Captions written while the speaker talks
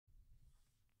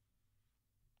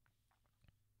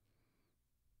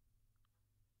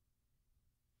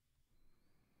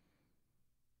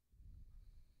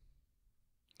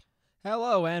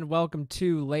Hello and welcome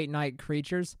to Late Night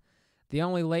Creatures, the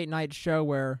only late night show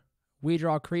where we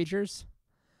draw creatures.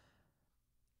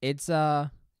 It's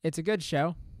a good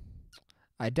show.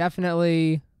 I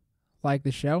definitely like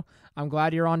the show. I'm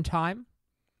glad you're on time.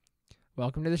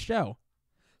 Welcome to the show.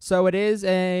 So it is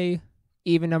a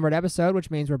even numbered episode, which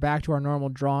means we're back to our normal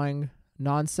drawing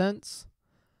nonsense.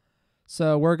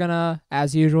 So we're gonna,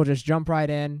 as usual, just jump right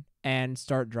in and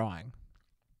start drawing.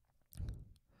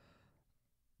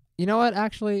 You know what?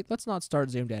 Actually, let's not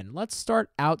start zoomed in. Let's start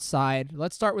outside.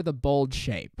 Let's start with a bold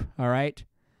shape, all right?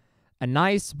 A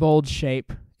nice bold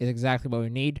shape is exactly what we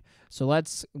need. So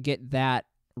let's get that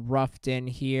roughed in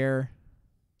here.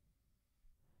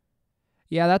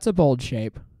 Yeah, that's a bold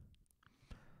shape.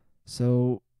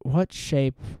 So what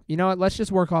shape? You know what? Let's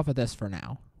just work off of this for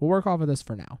now. We'll work off of this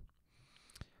for now.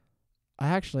 I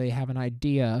actually have an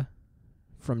idea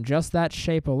from just that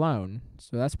shape alone.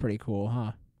 So that's pretty cool,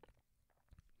 huh?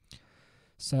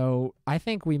 So I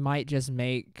think we might just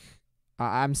make.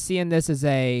 I'm seeing this as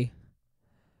a.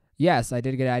 Yes, I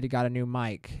got a new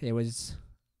mic. It was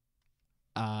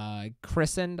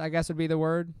christened, I guess would be the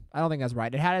word. I don't think that's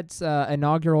right. It had its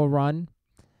inaugural run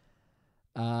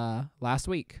last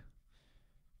week.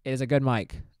 It is a good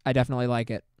mic. I definitely like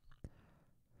it.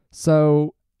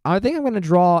 So I think I'm going to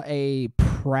draw a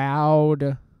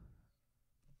proud,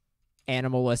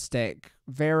 animalistic,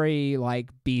 very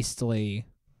beastly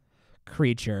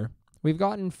creature. We've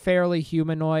gotten fairly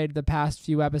humanoid the past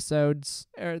few episodes,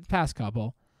 or the past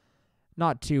couple.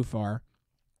 Not too far.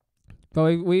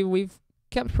 But we've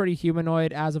kept pretty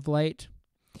humanoid as of late.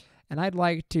 And I'd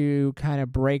like to kind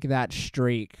of break that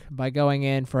streak by going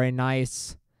in for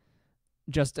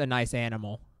just a nice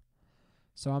animal.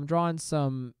 So I'm drawing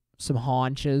some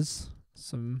haunches,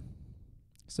 some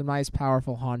nice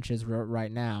powerful haunches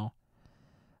right now.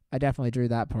 I definitely drew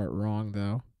that part wrong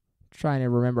though. Trying to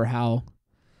remember how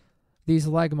these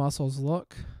leg muscles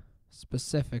look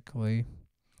specifically.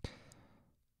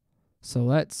 So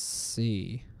let's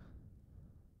see.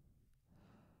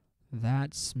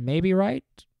 That's maybe right.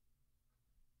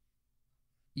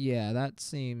 Yeah, that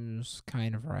seems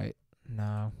kind of right.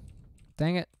 No.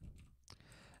 Dang it.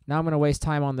 Now I'm going to waste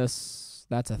time on this.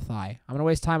 That's a thigh. I'm going to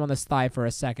waste time on this thigh for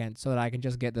a second so that I can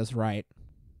just get this right.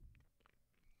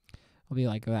 It'll be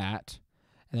like that.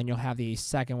 And then you'll have the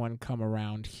second one come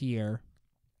around here.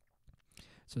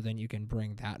 So then you can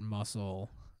bring that muscle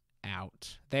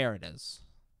out. There it is.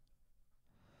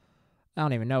 I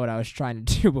don't even know what I was trying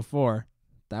to do before.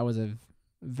 That was a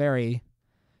very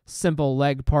simple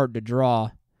leg part to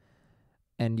draw.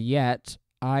 And yet,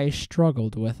 I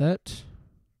struggled with it.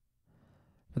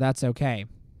 But that's okay.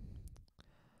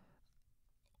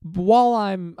 While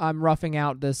I'm roughing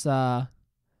out this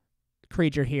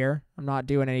creature here, I'm not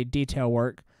doing any detail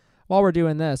work. While we're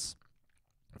doing this,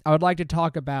 I would like to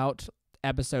talk about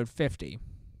episode 50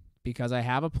 because I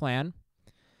have a plan.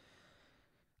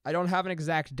 I don't have an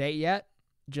exact date yet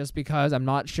just because I'm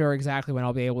not sure exactly when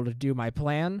I'll be able to do my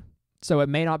plan. So it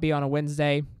may not be on a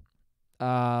Wednesday,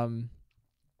 but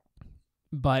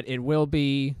it will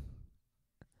be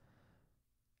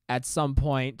at some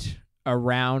point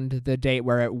around the date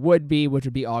where it would be, which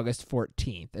would be August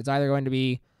 14th. It's either going to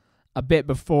be a bit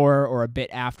before or a bit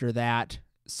after that,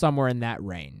 somewhere in that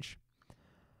range.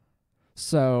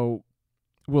 So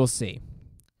we'll see.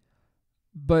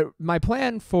 But my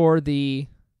plan for the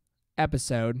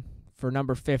episode, for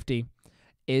number 50,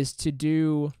 is to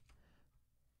do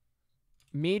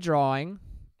me drawing,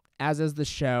 as is the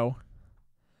show,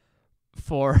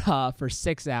 for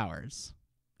 6 hours.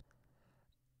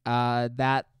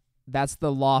 That's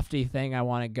the lofty thing I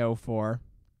want to go for.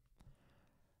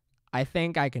 I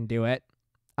think I can do it.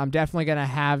 I'm definitely going to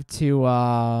have to,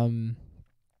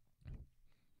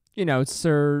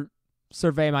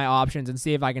 survey my options and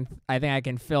see if I think I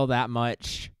can fill that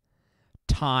much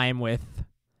time with,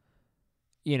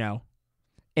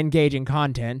 engaging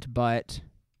content. But,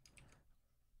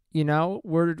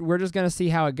 we're just going to see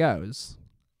how it goes.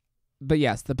 But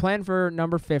yes, the plan for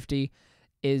number 50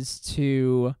 is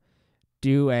to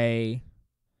do a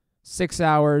 6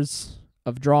 hours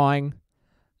of drawing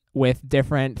with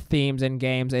different themes and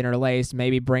games interlaced,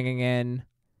 maybe bringing in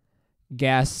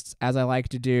guests, as I like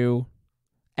to do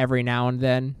every now and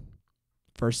then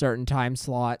for certain time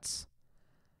slots.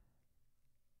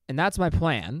 And that's my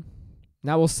plan.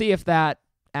 Now we'll see if that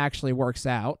actually works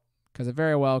out, because it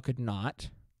very well could not.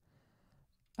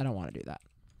 I don't want to do that.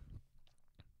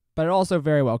 But it also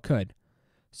very well could.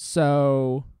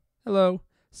 So, hello.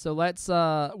 So let's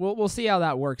we'll see how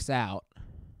that works out.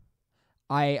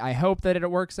 I hope that it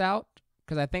works out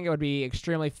because I think it would be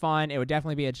extremely fun. It would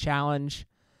definitely be a challenge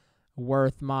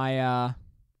worth my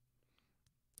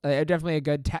Definitely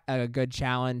a good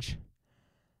challenge.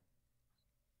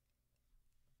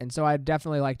 And so I'd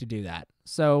definitely like to do that.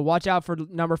 So watch out for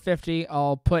number 50.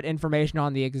 I'll put information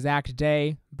on the exact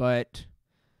day, but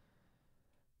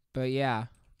yeah,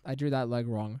 I drew that leg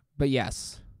wrong. But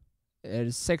yes, it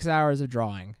is 6 hours of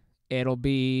drawing. It'll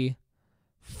be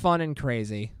fun and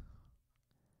crazy.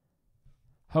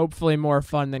 Hopefully more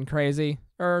fun than crazy.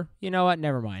 Or, you know what?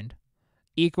 Never mind.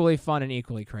 Equally fun and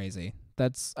equally crazy.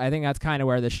 I think that's kind of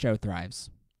where this show thrives.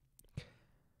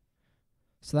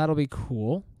 So that'll be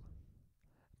cool.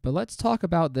 But let's talk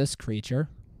about this creature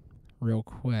real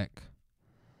quick.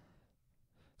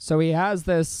 So he has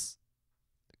this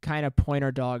kind of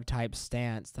pointer dog type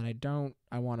stance that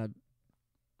I want to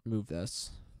move this.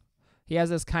 He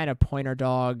has this kind of pointer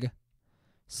dog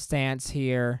stance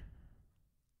here.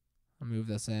 I'll move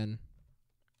this in.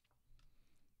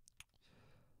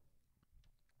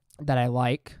 That I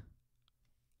like.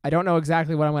 I don't know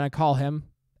exactly what I'm going to call him.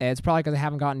 It's probably because I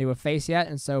haven't gotten to a face yet,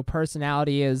 and so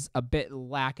personality is a bit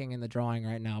lacking in the drawing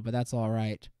right now, but that's all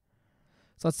right.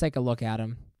 So let's take a look at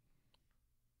him.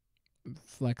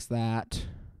 Flex that,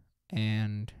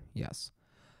 and yes.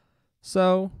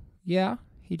 So, yeah,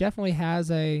 he definitely has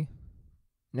an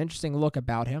interesting look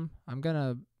about him. I'm going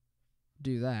to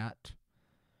do that.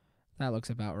 That looks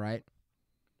about right.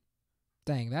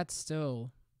 Dang, that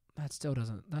still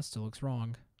looks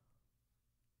wrong.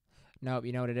 Nope,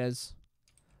 you know what it is?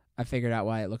 I figured out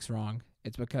why it looks wrong.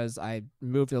 It's because I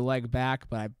moved the leg back,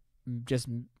 but I just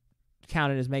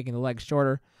counted as making the leg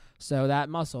shorter. So that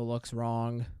muscle looks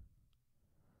wrong.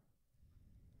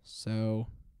 So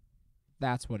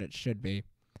that's what it should be.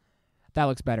 That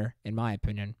looks better, in my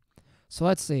opinion. So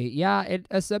let's see. Yeah,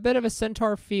 it's a bit of a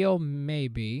centaur feel,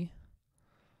 maybe.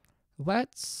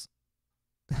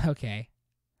 Okay.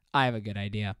 I have a good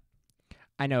idea.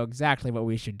 I know exactly what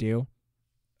we should do.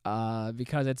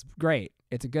 Because it's great.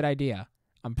 It's a good idea.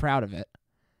 I'm proud of it.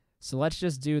 So let's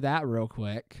just do that real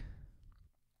quick.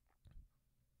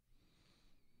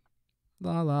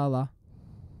 La la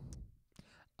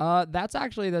la. That's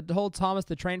actually the whole Thomas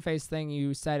the Train Face thing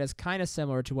you said is kind of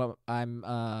similar to what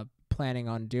I'm planning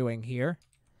on doing here.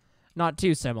 Not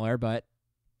too similar, but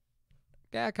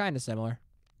yeah, kind of similar.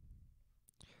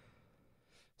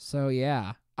 So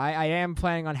yeah, I am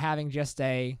planning on having just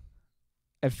a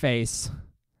face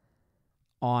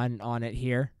on it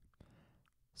here.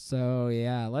 So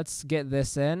yeah, let's get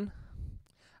this in.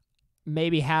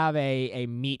 Maybe have a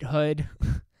meat hood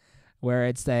where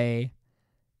it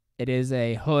is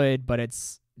a hood, but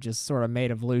it's just sort of made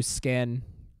of loose skin.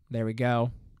 There we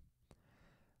go.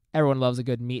 Everyone loves a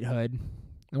good meat hood.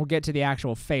 And we'll get to the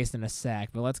actual face in a sec,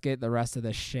 but let's get the rest of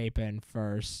this shape in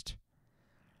first.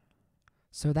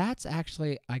 So that's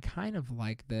actually, I kind of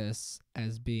like this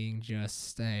as being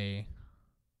just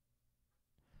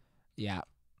yeah.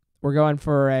 We're going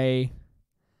for a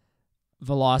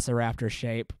velociraptor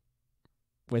shape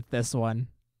with this one.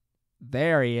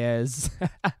 There he is.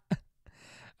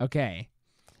 Okay.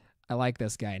 I like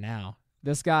this guy now.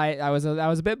 This guy, I was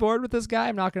a bit bored with this guy,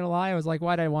 I'm not going to lie. I was like,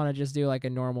 why did I want to just do like a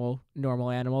normal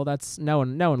animal? That's no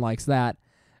one likes that.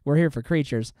 We're here for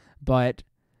creatures, but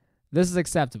this is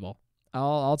acceptable.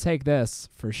 I'll take this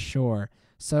for sure.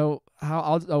 So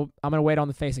I'm going to wait on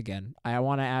the face again. I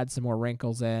want to add some more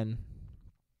wrinkles in.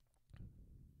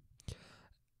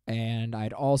 And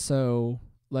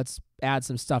let's add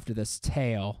some stuff to this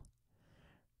tail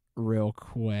real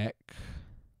quick.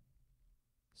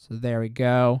 So there we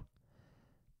go.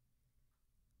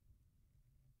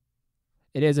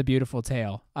 It is a beautiful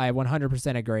tail. I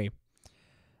 100% agree.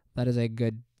 That is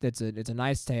it's a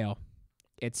nice tail.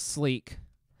 It's sleek.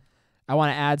 I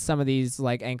want to add some of these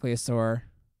like ankylosaur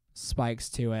spikes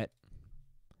to it.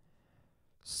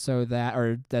 So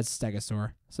that's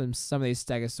stegosaur. Some of these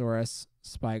stegosaurus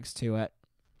spikes to it.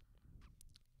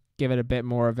 Give it a bit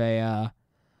more of a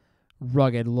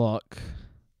rugged look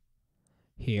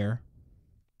here.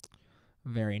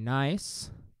 Very nice.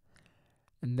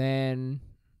 And then,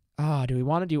 do we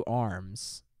want to do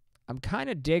arms? I'm kind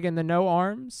of digging the no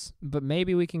arms, but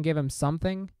maybe we can give him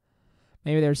something.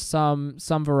 Maybe there's some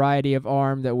variety of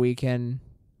arm that we can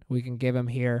give him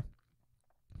here.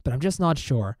 But I'm just not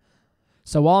sure.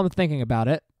 So while I'm thinking about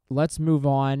it, let's move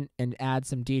on and add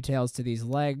some details to these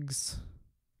legs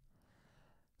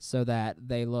so that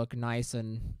they look nice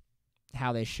and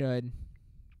how they should.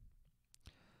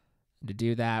 To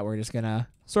do that, we're just going to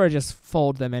sort of just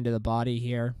fold them into the body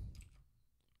here.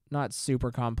 Not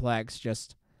super complex,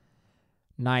 just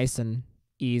nice and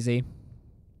easy.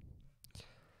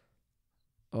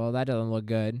 Well, that doesn't look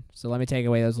good. So let me take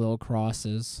away those little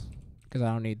crosses because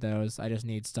I don't need those. I just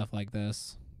need stuff like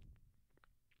this.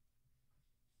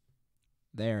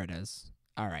 There it is.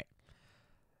 All right.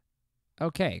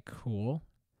 Okay, cool.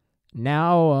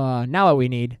 Now what we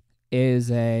need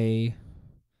is a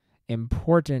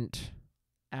important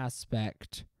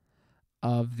aspect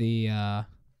of the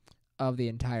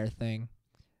entire thing,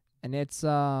 and it's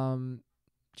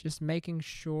just making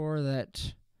sure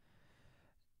that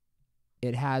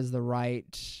it has the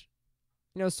right,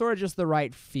 sort of just the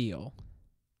right feel.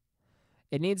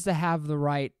 It needs to have the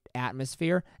right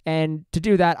atmosphere, and to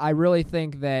do that, I really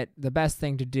think that the best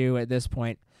thing to do at this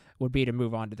point would be to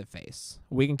move on to the face.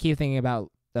 We can keep thinking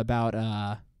about the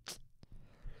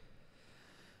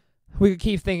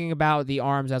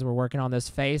arms as we're working on this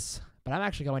face, but I'm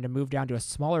actually going to move down to a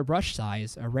smaller brush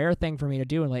size, a rare thing for me to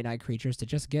do in Late Night Creatures, to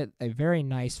just get a very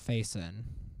nice face in.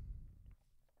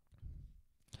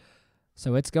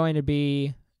 So it's going to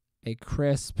be a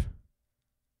crisp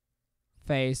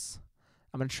face.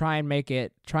 I'm going to try and make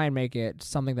it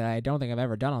something that I don't think I've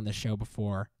ever done on this show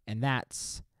before, and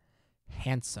that's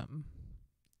handsome.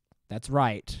 That's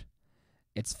right.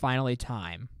 It's finally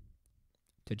time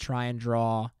to try and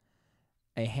draw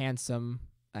a handsome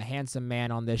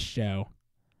man on this show.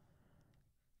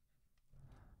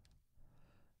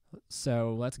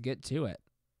 So let's get to it.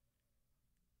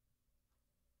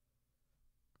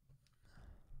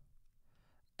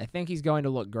 I think he's going to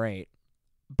look great,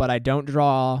 but I don't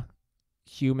draw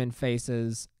human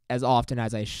faces as often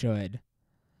as I should.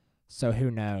 So who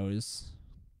knows?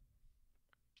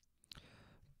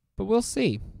 But we'll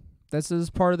see. This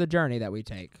is part of the journey that we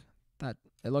take. That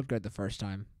it looked good the first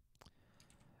time.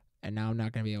 And now I'm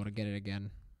not going to be able to get it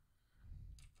again.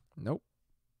 Nope.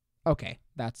 Okay,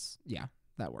 that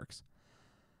works.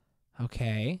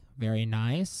 Okay, very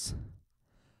nice.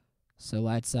 So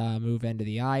let's move into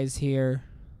the eyes here.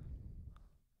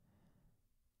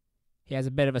 He has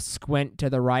a bit of a squint to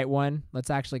the right one. Let's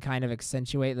actually kind of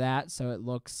accentuate that so it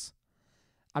looks...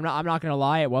 I'm not going to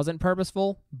lie, it wasn't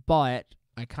purposeful, but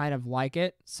I kind of like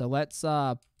it. So let's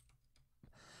puff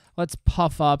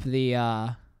up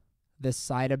the this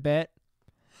side a bit.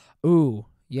 Ooh,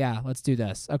 yeah, let's do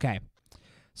this. Okay.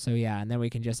 So yeah, and then we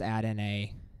can just add in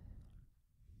a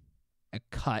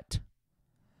cut.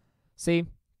 See?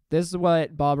 This is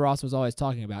what Bob Ross was always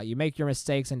talking about. You make your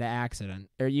mistakes into accident,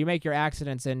 or you make your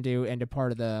accidents into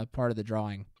part of the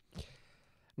drawing.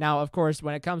 Now, of course,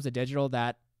 when it comes to digital,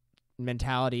 that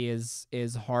mentality is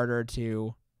harder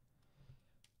to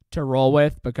roll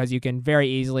with because you can very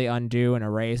easily undo and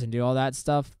erase and do all that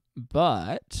stuff.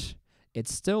 But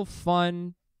it's still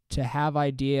fun to have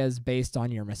ideas based on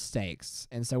your mistakes,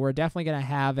 and so we're definitely gonna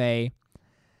have a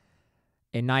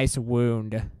nice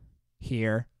wound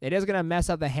here. It is going to mess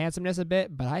up the handsomeness a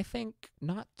bit, but I think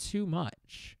not too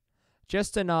much.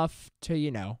 Just enough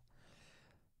to,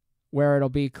 where it'll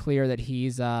be clear that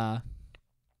he's, you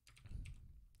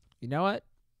know what?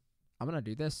 I'm going to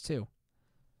do this too.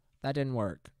 That didn't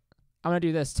work. I'm going to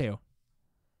do this too.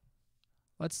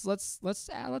 Let's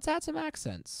add some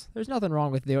accents. There's nothing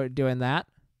wrong with doing that.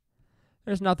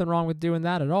 There's nothing wrong with doing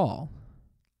that at all.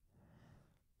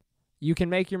 You can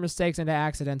make your mistakes into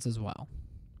accidents as well.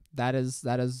 That is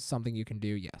something you can do,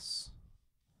 yes.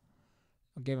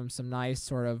 I'll give him some nice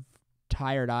sort of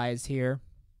tired eyes here.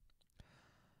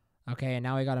 Okay, and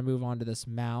now we got to move on to this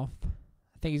mouth.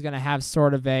 I think he's going to have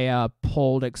sort of a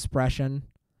pulled expression.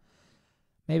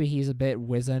 Maybe he's a bit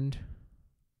wizened.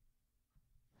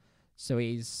 So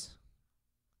he's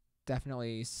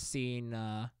definitely seen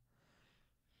a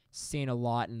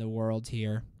lot in the world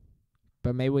here.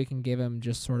 But maybe we can give him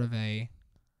just sort of a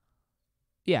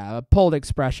pulled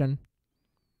expression.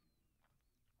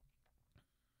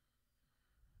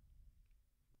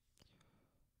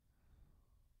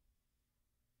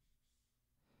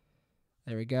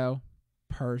 There we go.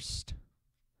 Pursed.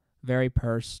 Very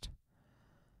pursed.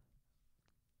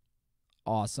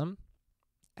 Awesome.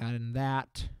 Add in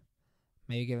that.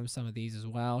 Maybe give him some of these as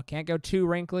well. Can't go too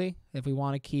wrinkly if we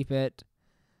want to keep it.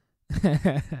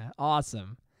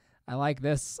 Awesome. I like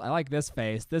this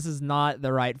face. This is not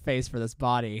the right face for this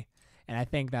body, and I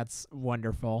think that's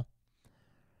wonderful.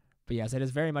 But yes, it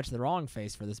is very much the wrong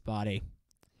face for this body.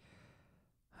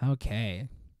 Okay.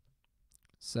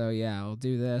 So yeah, we'll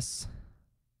do this.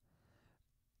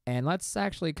 And let's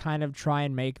actually kind of try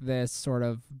and make this sort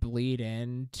of bleed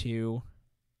into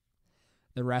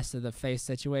the rest of the face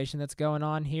situation that's going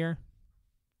on here.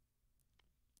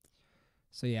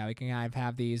 So yeah, we can kind of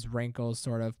have these wrinkles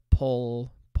sort of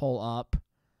pull up,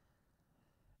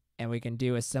 and we can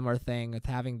do a similar thing with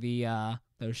having the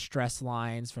those stress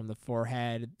lines from the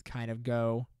forehead kind of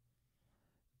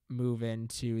move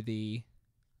into the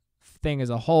thing as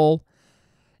a whole.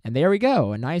 And there we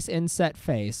go, a nice inset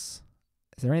face.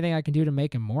 Is there anything I can do to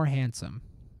make him more handsome?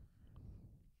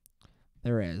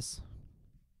 There is.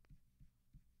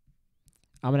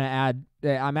 I'm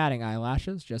adding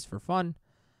eyelashes just for fun.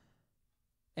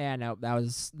 And nope, that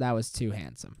was too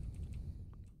handsome.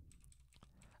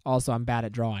 Also, I'm bad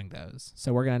at drawing those,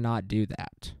 so we're gonna not do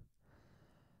that.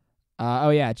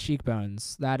 Oh yeah,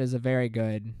 cheekbones. That is a very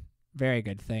good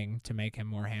thing to make him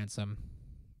more handsome.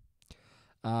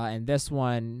 And this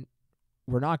one,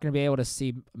 we're not going to be able to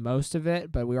see most of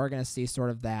it, but we are going to see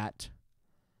sort of that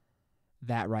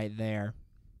right there.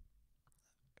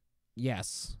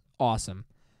 Yes, awesome.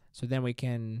 So then we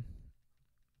can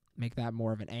make that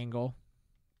more of an angle.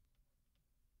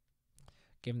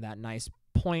 Give him that nice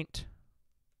point.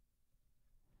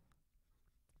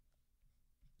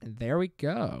 And there we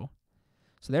go.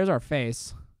 So there's our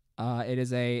face.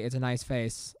 It's a nice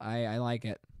face. I like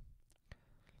it.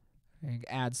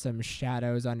 Add some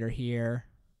shadows under here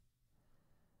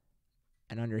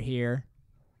and under here.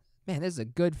 Man, this is a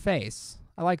good face.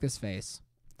 I like this face.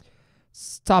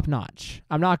 It's top notch.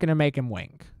 I'm not gonna make him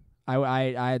wink.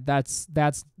 That's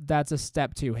a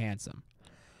step too handsome.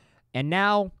 And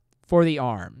now for the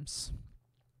arms.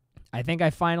 I think I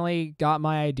finally got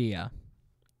my idea.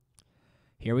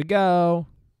 Here we go.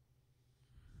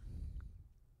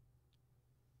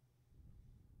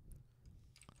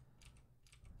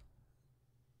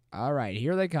 All right,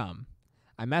 here they come.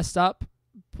 I messed up,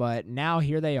 but now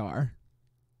here they are.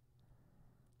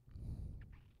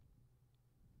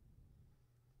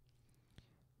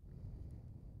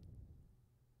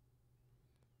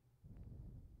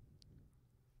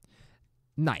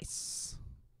 Nice.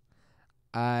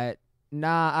 Nah,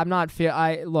 I'm not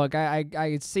look,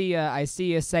 I see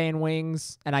you saying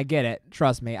wings, and I get it.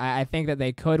 Trust me. I think that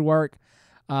they could work.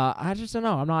 I just don't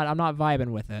know. I'm not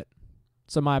vibing with it.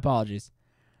 So my apologies.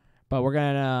 But we're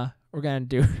gonna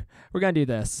do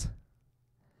this.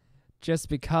 Just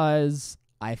because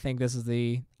I think this is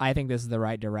the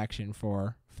right direction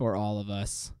for all of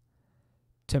us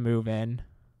to move in.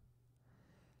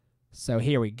 So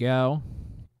here we go.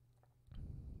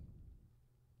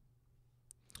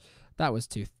 That was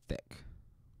too thick.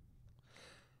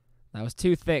 That was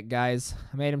too thick, guys.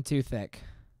 I made them too thick.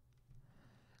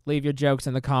 Leave your jokes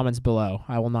in the comments below.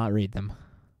 I will not read them.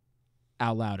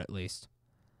 Out loud, at least.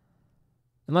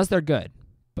 Unless they're good,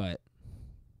 but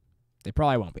they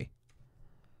probably won't be.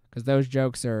 Because those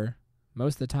jokes are,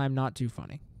 most of the time, not too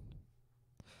funny.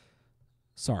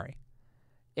 Sorry.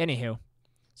 Anywho,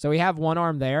 so we have one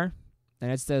arm there,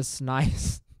 and it's this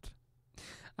nice...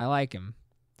 I like him.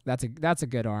 That's a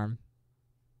good arm.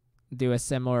 Do a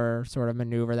similar sort of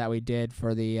maneuver that we did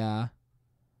for the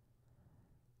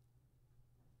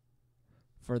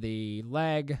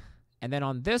leg. And then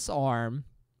on this arm...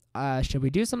 should we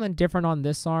do something different on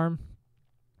this arm?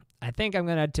 I think I'm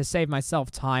going to save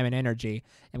myself time and energy,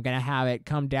 I'm going to have it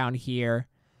come down here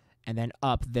and then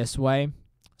up this way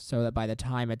so that by the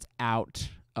time it's out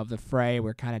of the fray,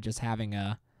 we're kind of just having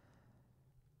a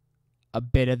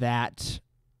bit of that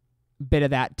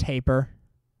taper.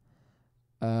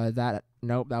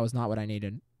 Nope, that was not what I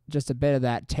needed. Just a bit of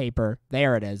that taper.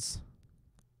 There it is.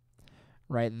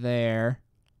 Right there.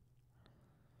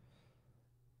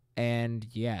 And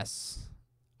yes,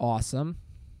 awesome.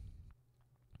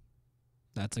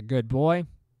 That's a good boy.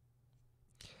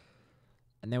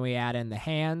 And then we add in the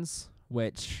hands,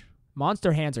 which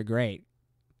monster hands are great.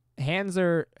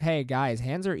 Hey guys,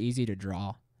 hands are easy to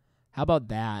draw. How about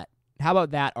that? How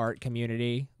about that, art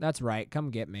community? That's right, come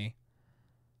get me.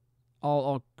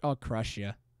 I'll crush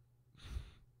you.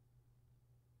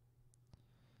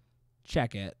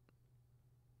 Check it.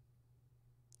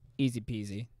 Easy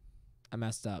peasy. I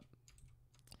messed up.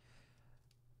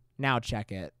 Now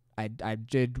check it. I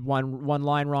did one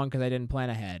line wrong because I didn't plan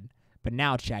ahead. But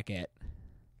now check it.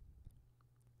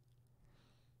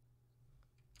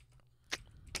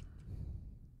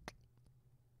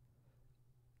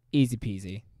 Easy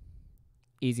peasy.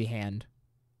 Easy hand.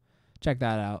 Check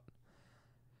that out.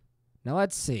 Now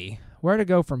let's see. Where to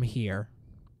go from here?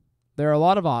 There are a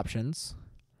lot of options.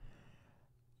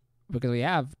 Because we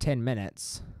have 10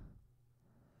 minutes.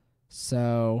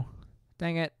 So,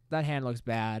 dang it, that hand looks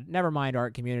bad. Never mind,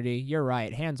 art community. You're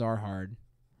right, hands are hard.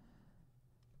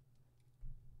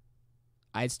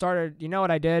 You know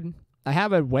what I did? I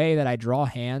have a way that I draw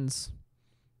hands,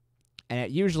 and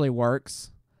it usually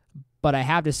works, but I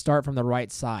have to start from the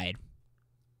right side,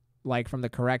 like from the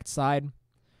correct side,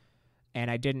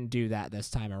 and I didn't do that this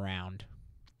time around,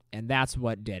 and that's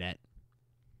what did it.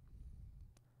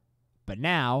 But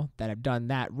now that I've done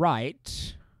that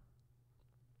right...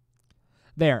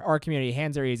 There, art community,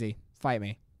 hands are easy. Fight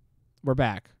me. We're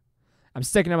back. I'm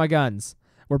sticking to my guns.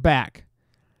 We're back.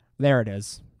 There it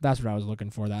is. That's what I was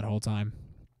looking for that whole time.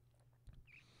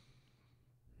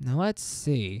 Now let's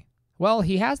see. Well,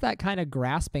 he has that kind of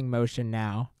grasping motion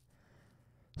now.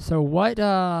 So what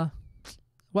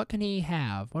can he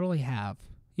have? What will he have?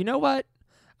 You know what?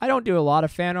 I don't do a lot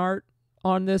of fan art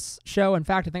on this show. In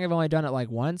fact, I think I've only done it like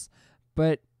once.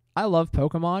 But I love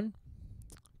Pokemon.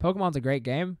 Pokemon's a great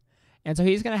game. And so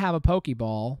he's going to have a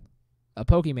Pokeball, a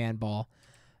Pokemon ball.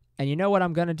 And you know what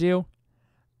I'm going to do?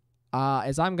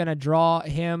 Is I'm going to draw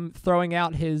him throwing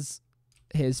out his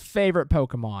favorite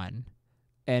Pokemon.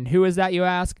 And who is that, you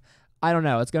ask? I don't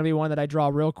know. It's going to be one that I draw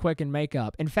real quick and make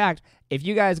up. In fact, if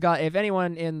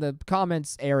anyone in the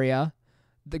comments area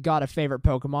that got a favorite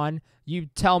Pokemon, you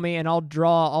tell me and I'll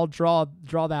draw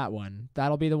that one.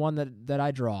 That'll be the one that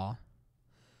I draw.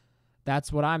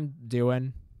 That's what I'm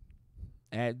doing.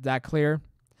 That clear?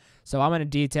 So I'm going to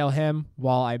detail him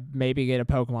while I maybe get a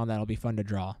Pokemon that'll be fun to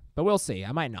draw. But we'll see.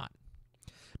 I might not.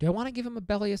 Do I want to give him a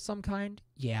belly of some kind?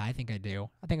 Yeah, I think I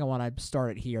do. I think I want to start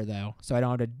it here, though, so I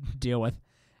don't have to deal with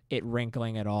it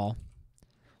wrinkling at all.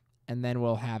 And then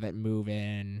we'll have it move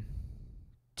in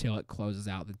till it closes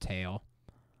out the tail.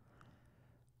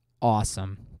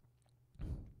 Awesome.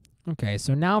 Okay,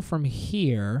 so now from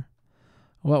here,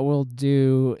 what we'll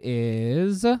do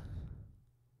is... Oh,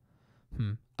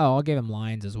 I'll give him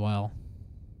lines as well.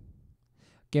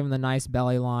 Give him the nice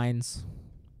belly lines.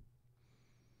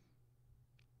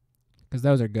 Because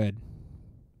those are good.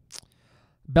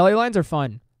 Belly lines are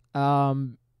fun.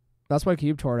 That's why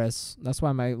that's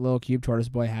why my little Cube Tortoise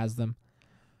boy has them.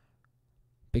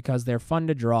 Because they're fun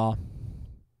to draw.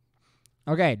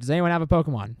 Okay, does anyone have a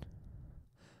Pokemon?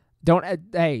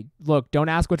 Hey, look, don't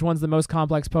ask which one's the most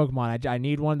complex Pokemon. I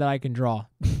need one that I can draw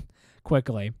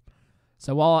quickly.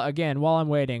 So while I'm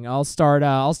waiting, I'll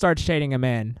start shading him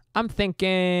in. I'm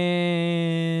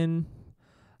thinking,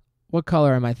 what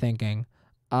color am I thinking?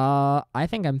 I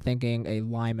think I'm thinking a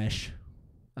limeish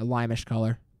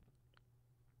color.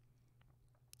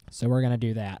 So we're going to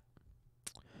do that.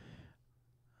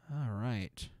 All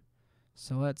right.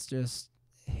 So let's just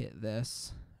hit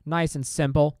this. Nice and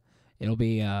simple. It'll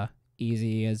be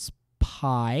easy as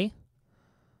pie.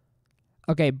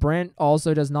 Okay, Brent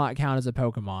also does not count as a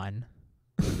Pokemon.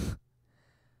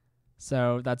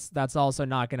 So that's also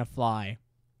not going to fly.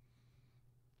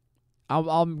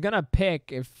 I'm going to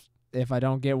pick if I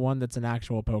don't get one that's an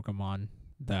actual Pokemon,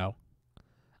 though.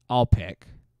 I'll pick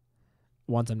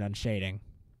once I'm done shading.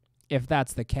 If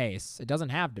that's the case. It doesn't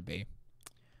have to be.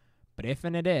 But if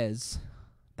and it is,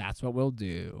 that's what we'll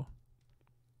do.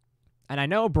 And I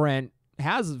know Brent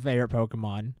has a favorite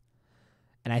Pokemon.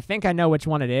 And I think I know which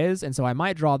one it is, and so I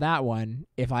might draw that one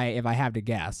if I have to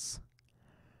guess.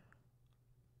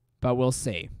 But we'll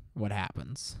see what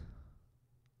happens.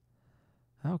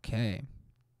 Okay.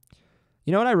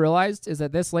 You know what I realized is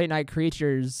that this Late Night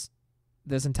Creatures,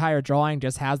 this entire drawing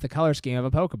just has the color scheme of a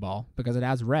Pokeball because it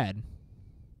has red.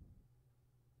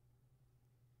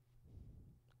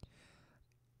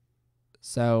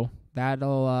 So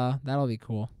that'll be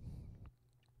cool.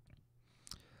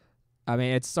 I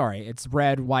mean, it's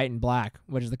red, white, and black,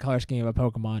 which is the color scheme of a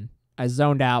Pokemon. I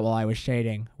zoned out while I was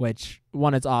shading, which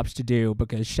one it's ops to do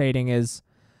because shading is,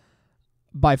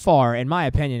 by far, in my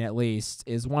opinion at least,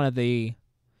 is one of the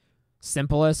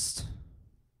simplest.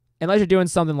 Unless you're doing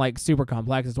something like super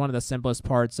complex, it's one of the simplest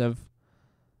parts of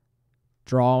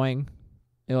drawing,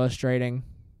 illustrating,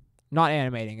 not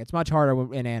animating. It's much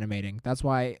harder in animating. That's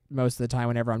why most of the time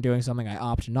whenever I'm doing something, I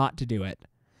opt not to do it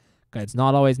because it's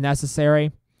not always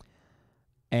necessary.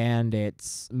 And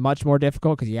it's much more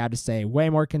difficult because you have to stay way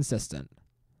more consistent.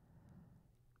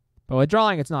 But with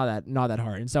drawing, it's not that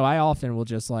hard. And so I often will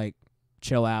just like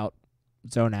chill out,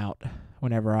 zone out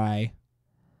whenever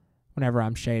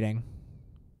I'm shading.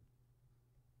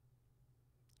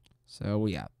 So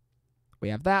we have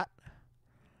that.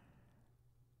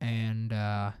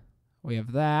 And we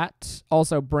have that.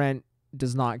 Also, Brent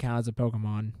does not count as a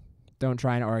Pokemon. Don't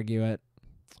try and argue it.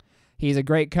 He's a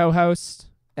great co-host.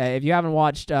 If you haven't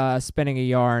watched Spinning a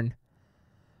Yarn,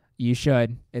 you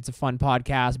should. It's a fun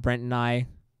podcast. Brent and I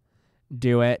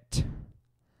do it.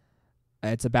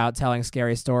 It's about telling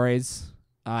scary stories.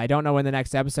 I don't know when the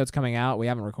next episode's coming out. We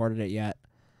haven't recorded it yet.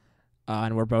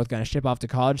 And we're both going to ship off to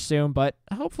college soon, but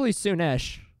hopefully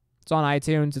soonish. It's on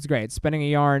iTunes. It's great. Spinning a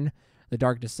Yarn, The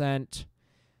Dark Descent. You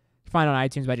can find it on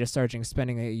iTunes by just searching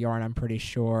Spinning a Yarn, I'm pretty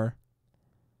sure.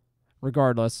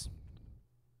 Regardless.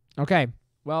 Okay.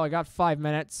 Well, I got 5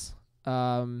 minutes.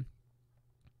 I've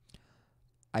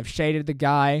shaded the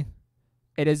guy.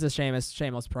 It is a shameless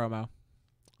promo.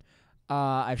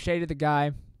 I've shaded the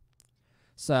guy.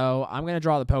 So I'm going to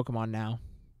draw the Pokemon now.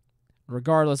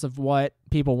 regardless of what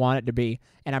people want it to be.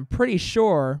 And I'm pretty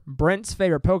sure Brent's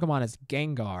favorite Pokemon is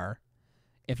Gengar,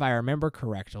 if I remember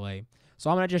correctly. So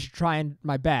I'm going to just try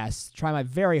my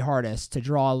very hardest to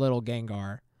draw a little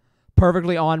Gengar.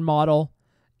 Perfectly on model,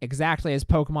 exactly as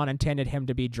Pokemon intended him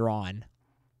to be drawn.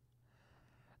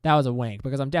 That was a wink,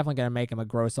 because I'm definitely going to make him a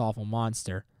gross, awful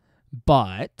monster.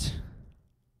 But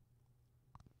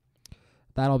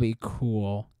that'll be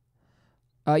cool.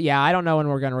 Yeah, I don't know when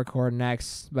we're going to record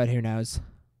next, but who knows.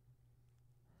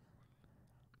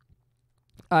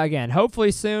 Again, hopefully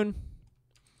soon.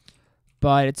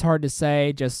 But it's hard to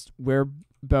say. Just we're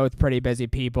both pretty busy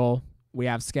people. We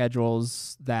have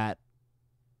schedules that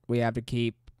we have to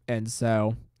keep. And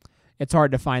so it's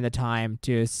hard to find the time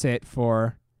to sit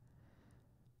for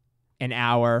an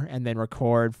hour and then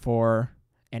record for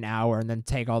an hour and then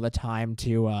take all the time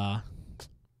to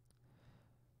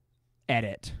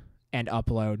edit and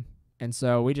upload. And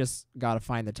so we just got to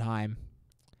find the time.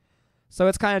 So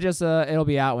it's kind of just it'll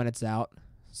be out when it's out.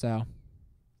 So,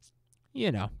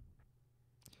 you know.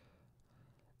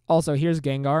 Also, here's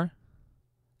Gengar.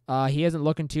 He isn't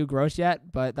looking too gross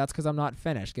yet, but that's because I'm not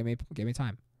finished. Give me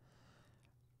time.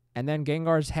 And then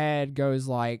Gengar's head goes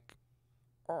like...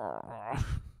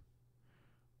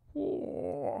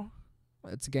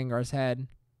 It's Gengar's head.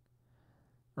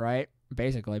 Right?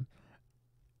 Basically.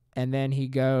 And then he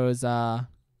goes... No,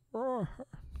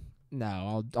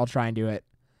 I'll try and do it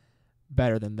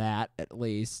better than that, at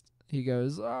least. He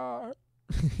goes...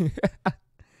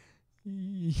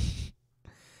 He's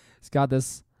got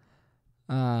this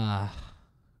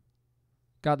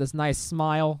nice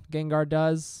smile, Gengar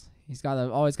does. He's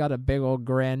always got a big old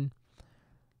grin.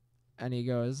 And he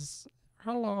goes,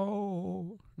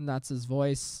 hello. And that's his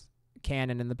voice.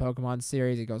 Canon in the Pokemon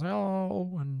series. He goes,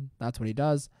 hello. And that's what he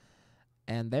does.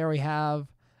 And there we have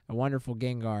a wonderful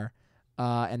Gengar.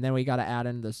 And then we got to add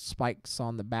in the spikes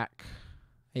on the back.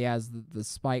 He has the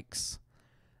spikes.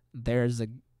 There's a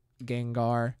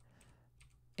Gengar.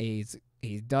 He's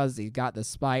got the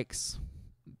spikes.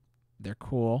 They're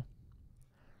cool.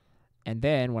 And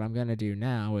then what I'm going to do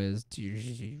now is,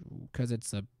 because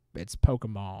it's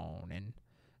Pokemon and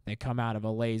they come out of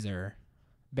a laser,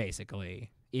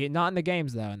 basically. Not in the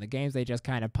games, though. In the games, they just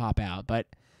kind of pop out. But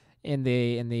in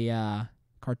the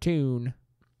cartoon,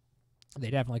 they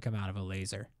definitely come out of a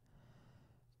laser.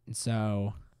 And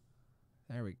so,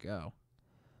 there we go.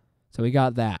 So we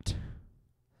got that.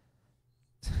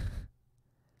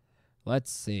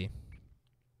 Let's see.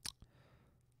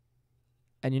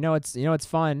 And you know it's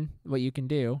fun what you can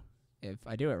do if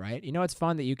I do it right. You know what's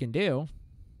fun that you can do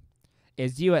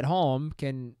is you at home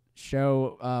can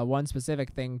show one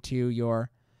specific thing to your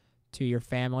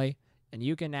family, and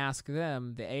you can ask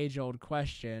them the age-old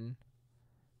question,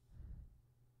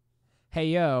 hey,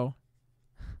 yo,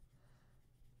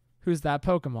 who's that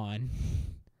Pokemon?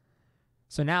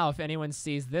 So now if anyone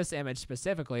sees this image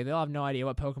specifically, they'll have no idea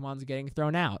what Pokemon's getting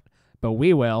thrown out. But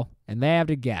we will, and they have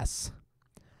to guess.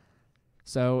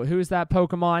 So who's that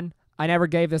Pokemon? I never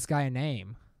gave this guy a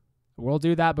name. We'll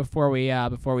do that before we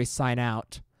sign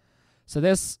out. So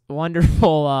this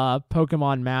wonderful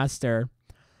Pokemon master,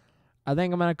 I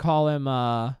think I'm going to call him,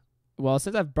 well,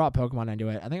 since I've brought Pokemon into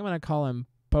it, I think I'm going to call him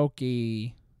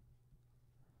Pokey...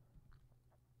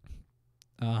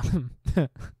 I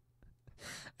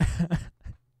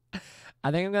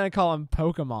think I'm going to call him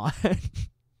Pokemon.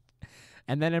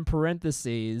 And then in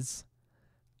parentheses,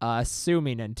 sue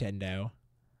me, Nintendo.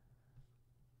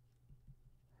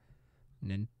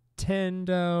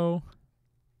 Nintendo.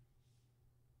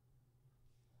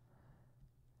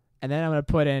 And then I'm going to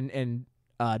put in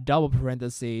double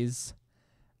parentheses,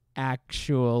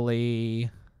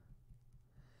 actually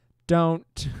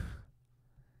don't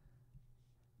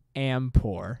am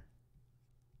poor.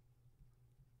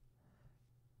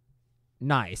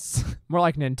 Nice. More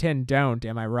like Nintendo don't,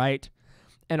 am I right?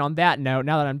 And on that note,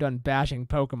 now that I'm done bashing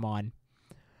Pokemon,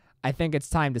 I think it's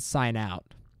time to sign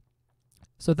out.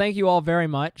 So thank you all very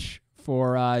much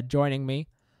for joining me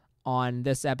on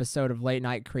this episode of Late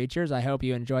Night Creatures. I hope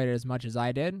you enjoyed it as much as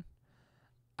I did.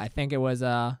 I think it was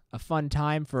a fun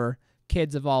time for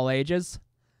kids of all ages.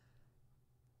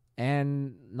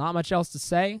 And not much else to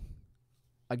say.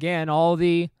 Again, all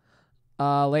the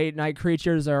Late Night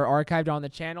Creatures are archived on the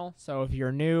channel, so if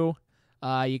you're new,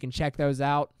 you can check those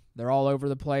out. They're all over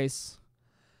the place.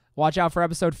 Watch out for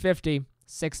episode 50.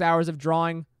 6 hours of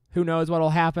drawing. Who knows what'll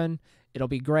happen? It'll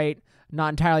be great. Not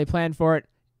entirely planned for it.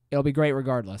 It'll be great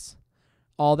regardless.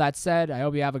 All that said, I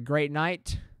hope you have a great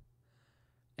night.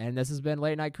 And this has been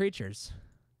Late Night Creatures.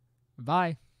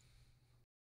 Bye.